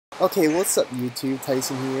Okay, what's up, YouTube?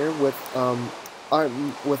 Tyson here with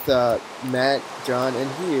Matt, John,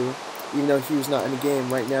 and Hugh. Even though Hugh's not in the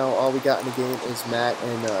game right now, all we got in the game is Matt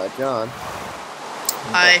and John.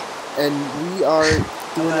 Hi. And we are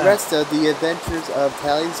doing the rest of the adventures of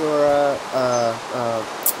Tali'Zorah,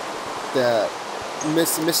 the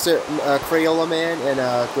Mr. Crayola Man, and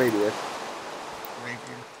Graybeard.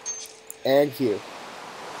 And Hugh,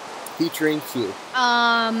 featuring Hugh.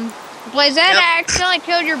 Blaze, I accidentally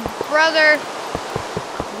killed your brother.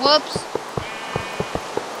 Whoops.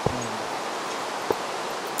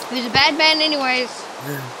 He was a bad man anyways.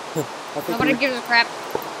 Nobody gives a crap.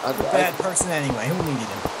 A bad person anyway. Who needed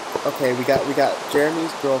him? Okay, we got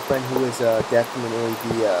Jeremy's girlfriend, who is definitely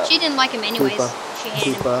the she didn't like him anyways. She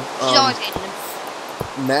hated him. She's always hated him.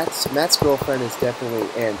 Matt's girlfriend is definitely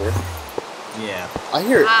Amber. Yeah. I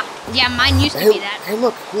hear it. Yeah, mine used to be that. Hey,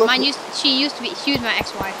 look. She was my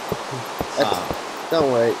ex-wife. Don't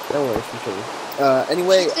worry, she's clean.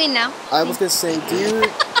 Anyway, she's clean now. I was gonna say, dude,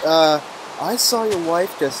 I saw your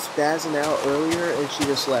wife just spazzing out earlier, and she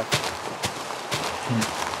just left.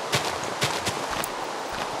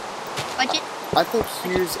 Budget? I think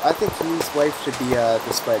Hugh's wife should be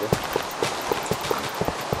the spider.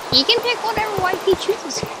 He can pick whatever wife he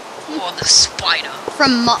chooses. Oh, the spider.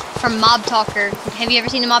 From Mob Talker. Have you ever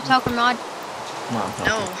seen the Mob Talker mod? Mob Talker.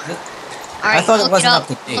 No. Alright, I thought it wasn't up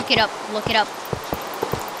to date. Look it up.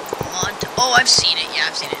 Oh, I've seen it. Yeah,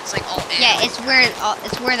 I've seen it. It's like all anime. Yeah, it's where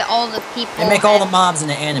all the people. They make all the mobs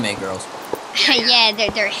into anime girls. Yeah,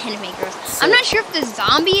 they're anime girls. So, I'm not sure if the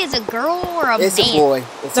zombie is a girl or a man. It's a boy.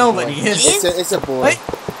 Nobody is. It's a boy. Wait,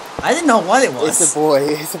 I didn't know what it was. It's a boy.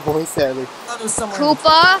 It's a boy, sadly. I thought it was someone.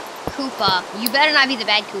 Koopa. You better not be the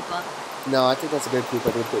bad Koopa. No, I think that's a good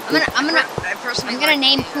Koopa. I'm gonna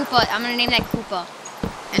name Koopa. I'm gonna name that Koopa.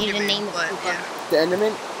 I need to name it Koopa. Yeah. The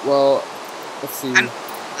Enderman? Well, let's see.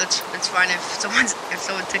 It's fine if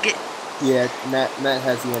someone took it. Yeah, Matt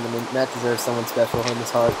has the Enderman. Matt deserves someone special in his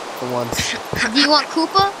heart for once. Do you want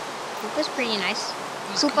Koopa? Koopa's pretty nice.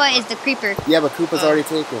 Koopa is the creeper. Yeah, but Koopa's already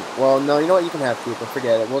taken. Well, no, you know what? You can have Koopa.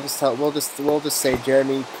 Forget it. We'll just say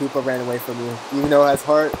Jeremy, Koopa ran away from you. Even though as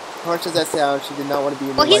harsh as that sounds, she did not want to be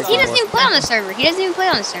in the he doesn't even play on the server. He doesn't even play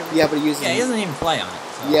on the server. Yeah, but he uses. Yeah, he doesn't even play on it.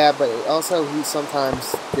 So. Yeah, but also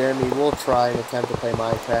Jeremy will try and attempt to play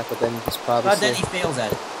Minecraft, but then he's probably. But then he fails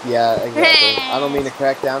at it. Yeah, exactly. I don't mean to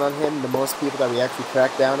crack down on him. The most people that we actually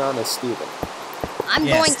crack down on is Steven. I'm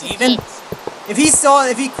going Steven? to. If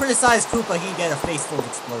he criticized Koopa, he'd get a face full of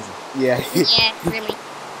explosion. Yeah. Yeah, really.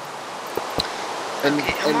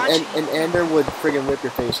 And Ander would friggin' whip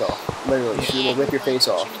your face off. Literally, she will whip your face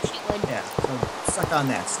off. She would. Yeah, so suck on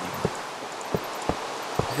that, Steven.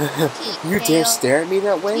 You dare stare at me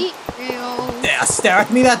that way? Yeah, stare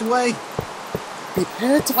at me that way?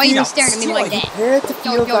 Prepare to Why are you staring at me like that? Prepare to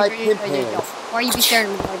feel thy pimp hands. Why are you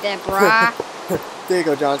staring at me like that, brah? There you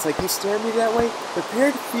go, John. It's like, you stare at me that way?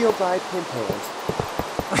 Prepare to feel thy pimp hands.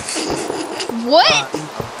 What?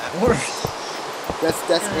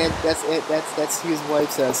 That's his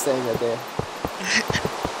wife's saying right there.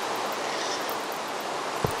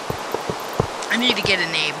 I need to get a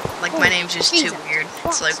name. Like, my name's just too weird.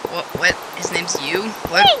 It's like, what? His name's you?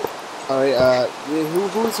 What? Alright,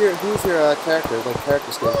 who's your character? Like,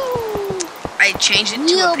 character skin? I changed it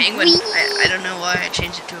to a penguin. I don't know why I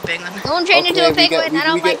changed it to a penguin. Don't change it to a penguin. I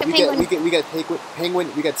don't like the penguin. We got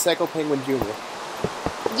penguin. We got Psycho Penguin Jr.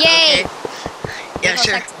 Yay! Okay. Yeah,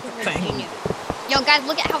 sure. Yo, guys,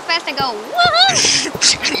 look at how fast I go. Woohoo!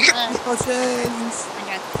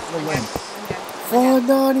 Oh,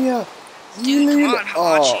 Narnia! Dude, come on,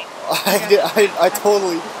 Hamachi. Oh, I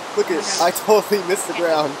totally missed the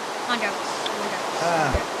ground.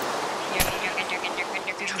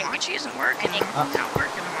 Dude, Hamachi isn't working. Not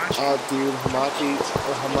working, Hamachi. Oh, dude, Hamachi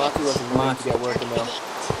wasn't willing to get working though.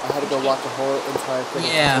 I had to go watch the whole entire thing.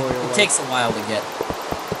 Yeah, it takes a while to get.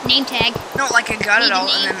 Name tag. No, like I got it all,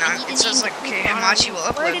 and then it says like, okay, Hamachi will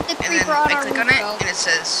upload, and then I click on it, and it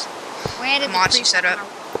says Hamachi setup.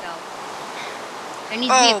 There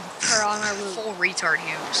needs to be a creeper on our roof. Full retard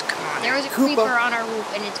Hughes, come on. There was a creeper on our roof,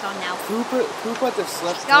 and it's gone now. Koopa just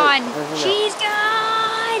slept. She's gone. She's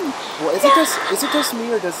gone. Well, is it just me,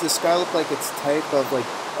 or does the sky look like it's type of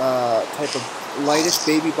lightish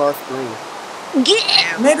baby barf green?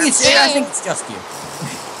 Yeah. Maybe it's. I think it's just you.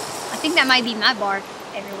 I think that might be my bark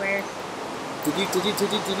everywhere. Did you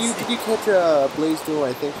catch Blaze doing what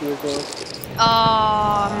I think she was doing?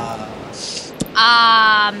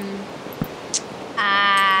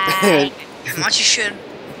 Hamachi should.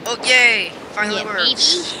 Oh, yay! Finally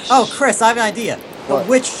works. Oh, Chris, I have an idea. The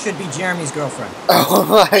witch should be Jeremy's girlfriend. Oh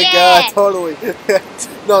my god, totally.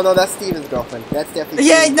 No, that's Steven's girlfriend. That's definitely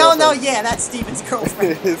Steven's girlfriend. That's Steven's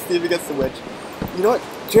girlfriend. Steven gets the witch. You know what?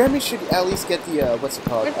 Jeremy should at least get the, what's it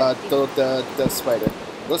called? The spider.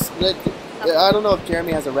 I don't know if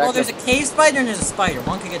Jeremy has a rack. Well, there's a cave spider and there's a spider.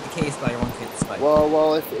 One could get the cave spider, one could get the spider.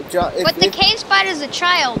 Well, if but the cave spider's a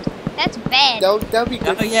child. That's bad. That would be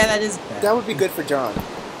good. Oh, yeah, that is bad. That would be good for John.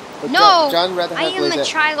 But no, John rather have I am a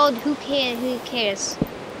child. Who cares?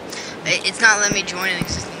 It's not letting me join an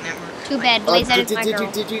existing network. Too bad. Blaze that is my girl.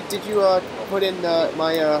 Did you put in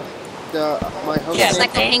my host yes, name?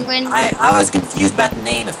 Like a penguin. I was confused about the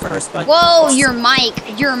name at first, but whoa, your mic.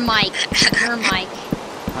 I'm Mike.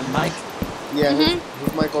 Yeah,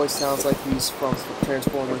 his mic always sounds like he's from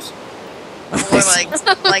Transformers. Or like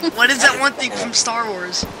what is that one thing from Star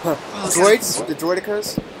Wars? Droids? The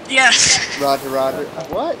Droidicas? Yes. Roger.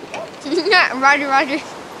 What? Roger.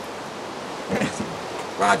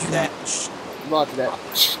 Roger that. Roger that.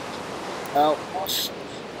 Out.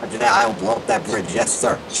 Roger that. I'll blow up that bridge. Yes,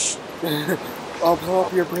 sir. I'll blow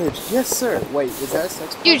up your bridge. Yes, sir. Wait, is that a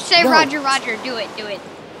sex? Dude, say no. Roger. Do it.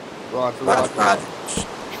 Roger.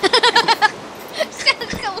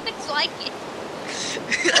 Sounds so much like it.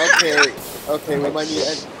 Okay, we might need.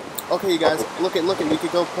 Okay, you guys, look at. We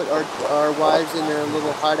could go put our wives in their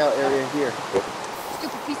little hideout area here.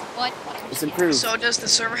 Stupid piece of butt. It's improved. So does the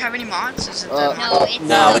server have any mods? Is it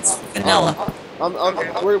no, it's vanilla.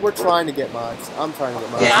 We're trying to get mods. I'm trying to get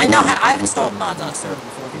mods. Yeah, I know. I've installed mods on the server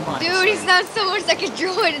before. If you want. Dude, he sounds so much like a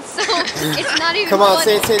droid. It's not even. Come on,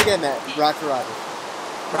 funny. say it again, Matt. Roger. Roger.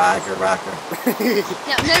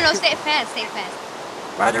 No, say it fast.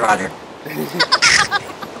 Roger.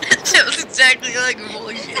 Sounds exactly like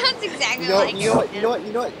bullshit. Sounds exactly You like know what?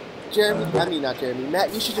 Jeremy, not Jeremy.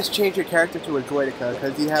 Matt, you should just change your character to a Droidica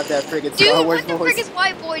because you have that friggin' Star Wars voice. Dude, what the frick is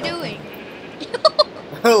white boy doing?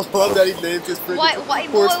 I love that he names his friggin' White boy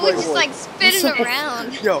horse was white just boy. like spinning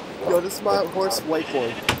around. Yo, this is my horse white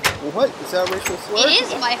boy. What? Is that a racial slur? It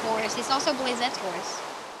is my horse. It's also Blazette's horse.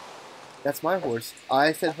 That's my horse.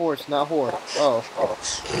 I said horse, not whore. Oh.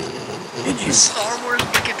 Star Wars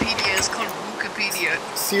Wikipedia is called Wikipedia.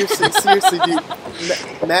 Seriously, dude.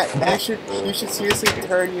 Matt, you should seriously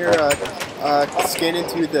turn your skin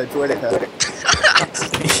into the Droidica.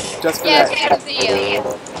 Just for that.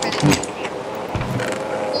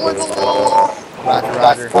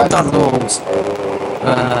 Roger.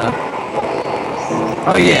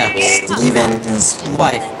 Oh yeah, Steven's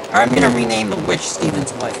wife. I'm gonna rename the witch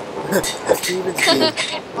Steven's wife. Steven's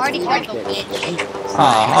Already called the witch.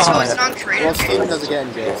 So it's not creative. Well, Steven doesn't get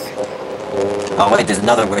engaged. Oh wait, there's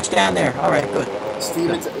another witch down there. Alright, good.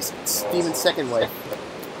 Steven's second wife.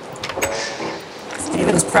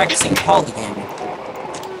 Steven's practicing polygaming.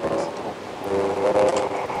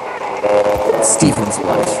 Steven's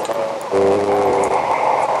wife.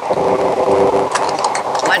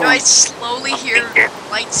 Why do I slowly hear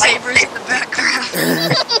lightsabers in the background?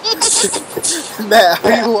 Matt,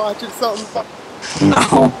 are you watching something?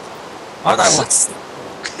 No. What I was.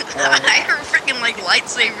 I heard freaking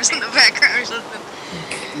lightsabers in the background or something.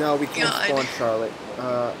 No, we can't spawn Charlotte.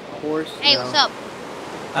 Horse. Hey, no. what's up?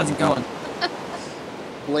 How's it going?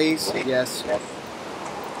 Blaze, yes.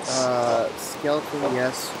 Skeleton,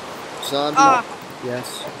 yes. Zombie,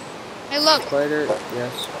 yes. Hey, look. Spider,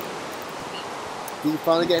 yes. Did you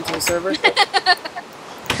finally get into the server?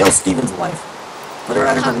 Kill Steven's wife. Put her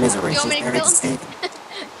out of her misery. You want me She's to very kill him? Steven.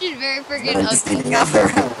 She's very freaking ugly. Steven out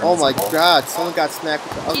there. Oh my god, someone got smacked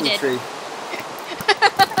with the ugly did. tree.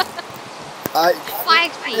 5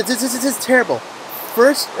 XP. This is terrible.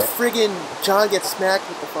 First, friggin' John gets smacked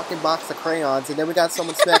with the fucking box of crayons, and then we got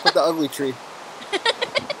someone smacked with the ugly tree.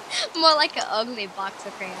 More like an ugly box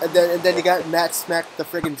of crayons. And then you got Matt smacked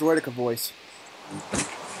with the friggin' Droidica voice.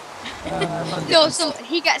 No, so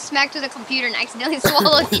he got smacked with a computer and accidentally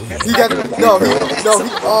swallowed it.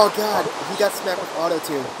 Oh god, he got smacked with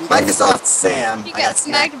auto-tune. Microsoft Sam. He got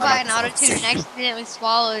smacked by an auto-tune and accidentally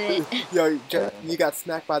swallowed it. Yo, you got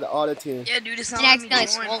smacked by the auto-tune. Yeah, dude, it's not And letting me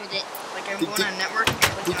accidentally join. swallowed it. Like I'm going on network.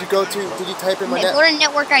 Did you type in my Go to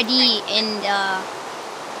network ID and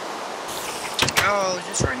Oh, is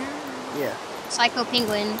this right here? Yeah. Psycho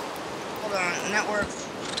Penguin. Hold on, network.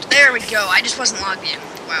 There we go. I just wasn't logged in.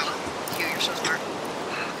 Wow. You're so smart.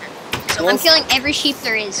 Okay. So I'm killing every sheep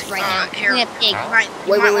there is right now. Here. We have pig.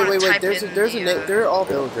 Wait. They're all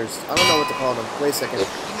villagers. I don't know what to call them. Wait a second. You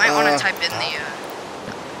might want to type in the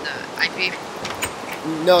IP.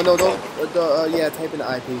 No, don't. Type in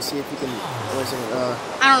the IP. See if you can. Wait a second.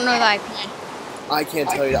 I don't know the IP. I can't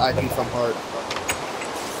tell you the IP from heart.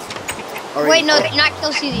 Wait, no, not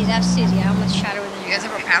kill Susie. That's Susie. I almost shot her with You guys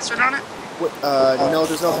have a password on it? No,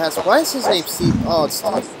 there's no pass. Why is his name Steve? Oh, it's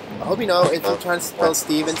Steve. I hope you know if you're trying to spell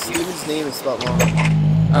Steven, Steven's name is spelled wrong.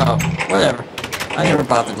 Oh, whatever. I never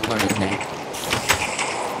bothered to learn his name.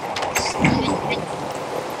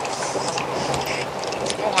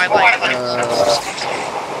 Oh, I like it.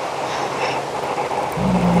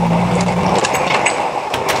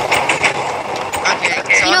 Okay,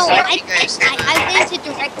 so You know, I've I went to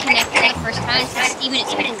direct connect for the first time, so Steven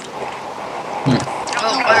is cool.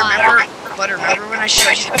 But remember when I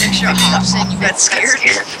showed you the picture of Hobson, you got scared?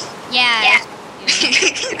 Yeah.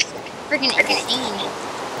 Freaking insane.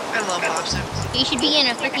 I love Hobson. You should be in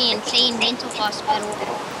a freaking insane mental hospital.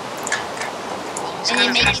 And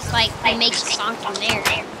then make it like, they make a song from there.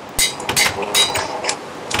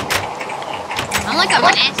 I'm like a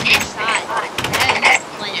massive shot.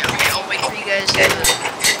 Yeah, okay, I'll wait for you guys to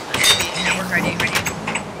network ID.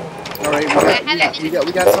 Alright,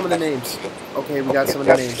 we got some of the names. Okay, we got some of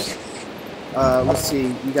the names. Let's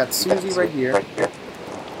see. We got Susie right here.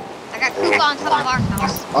 I got Koopa on top of our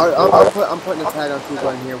house. I'm putting a tag on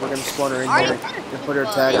Koopa in here. We're gonna spawn her in here and put her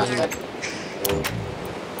tag on here.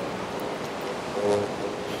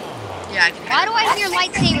 Yeah, I can. Why do I hear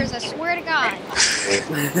lightsabers? I swear to God.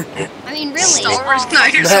 I mean, really. Star Wars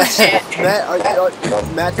Knight or some shit.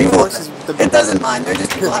 Matt, the Force is the. It doesn't mind, they're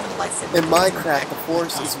just people having lightsabers. In Minecraft, the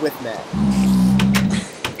Force is with Matt.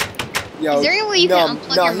 Yo, is there any way you can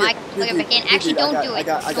unplug your mic? Here, Like, if I can, actually, don't do it.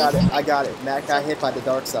 I got it. Matt got hit by the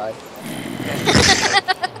dark side.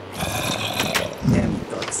 Damn,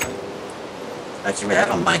 dark side. Actually, I have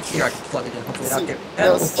a mic here, I can plug it in. Hopefully, I'll get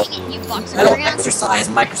You box I don't exercise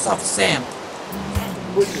Microsoft Sam.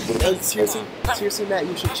 Seriously, Matt,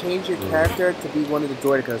 you should change your character to be one of the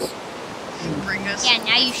droidicas. Bring us. Yeah,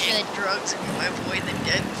 now you should. Drugs and my boy the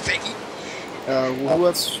dead Figgy. Who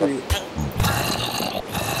else should we?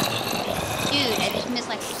 Dude, I just missed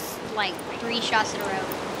like 3 shots in a row.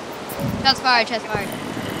 Shots fired, shots fired.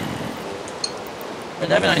 But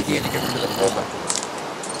I have an idea to get rid of the robot.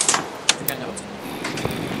 I think I know.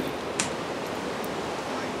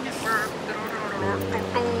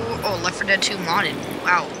 Oh, Left 4 Dead 2 modded.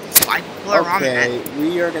 Wow. 5 people are on that. Okay,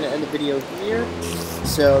 we are going to end the video here.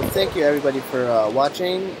 So, thank you everybody for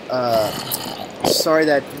watching. Sorry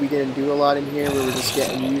that we didn't do a lot in here. We were just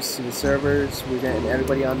getting used to the servers. We're getting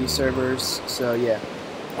everybody on these servers. So, yeah.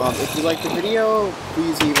 If you liked the video,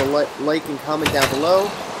 please leave a like and comment down below.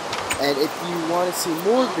 And if you want to see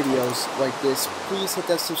more videos like this, please hit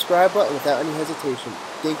that subscribe button without any hesitation.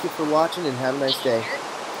 Thank you for watching and have a nice day.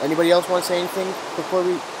 Anybody else want to say anything before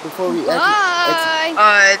we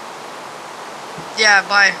Bye. Yeah,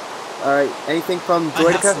 bye. Alright, anything from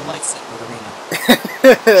Droidica? I have some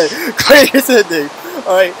Greatest ending.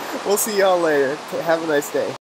 Alright, we'll see y'all later. Have a nice day.